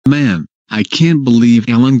Man, I can't believe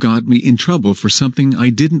Alan got me in trouble for something I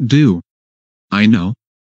didn't do. I know.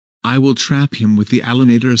 I will trap him with the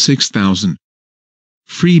Alanator 6000.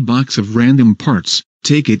 Free box of random parts,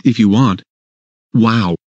 take it if you want.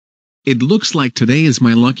 Wow. It looks like today is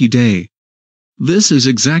my lucky day. This is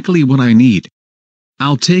exactly what I need.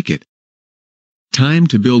 I'll take it. Time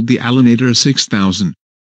to build the Alanator 6000.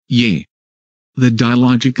 Yay. The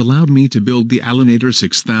dialogic allowed me to build the Alanator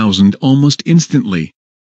 6000 almost instantly.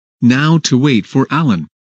 Now to wait for Alan.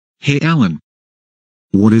 Hey Alan.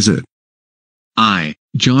 What is it?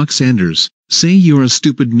 Jock Sanders, say you're a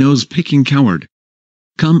stupid nose-picking coward.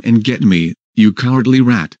 Come and get me, you cowardly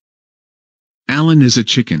rat. Alan is a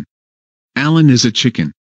chicken. Alan is a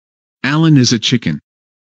chicken. Alan is a chicken.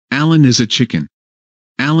 Alan is a chicken.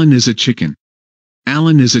 Alan is a chicken.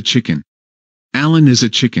 Alan is a chicken. Alan is a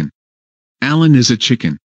chicken. Alan is a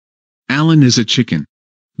chicken. Alan is a chicken.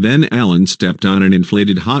 Then Alan stepped on an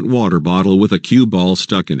inflated hot water bottle with a cue ball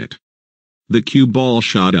stuck in it. The cue ball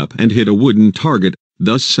shot up and hit a wooden target,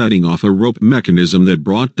 thus setting off a rope mechanism that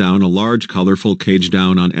brought down a large colorful cage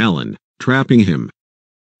down on Alan, trapping him.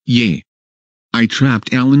 Yay. I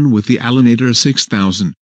trapped Alan with the Alanator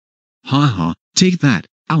 6000. Haha, take that,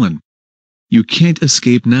 Alan. You can't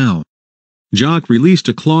escape now. Jock released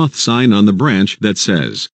a cloth sign on the branch that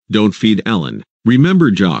says, "Don't feed Alan. Remember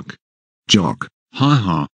Jock." Jock.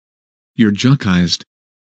 Haha. You're jockized.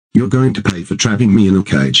 You're going to pay for trapping me in a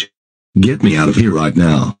cage. Get me out of here right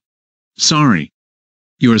now. Sorry.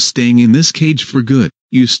 You're staying in this cage for good,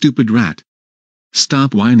 you stupid rat.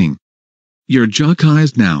 Stop whining. You're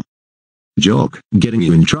jockized now. Jock, getting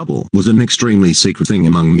you in trouble was an extremely secret thing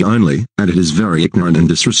among me only, and it is very ignorant and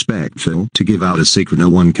disrespectful to give out a secret no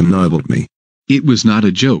one can know about me. It was not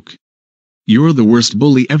a joke. You're the worst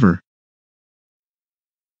bully ever.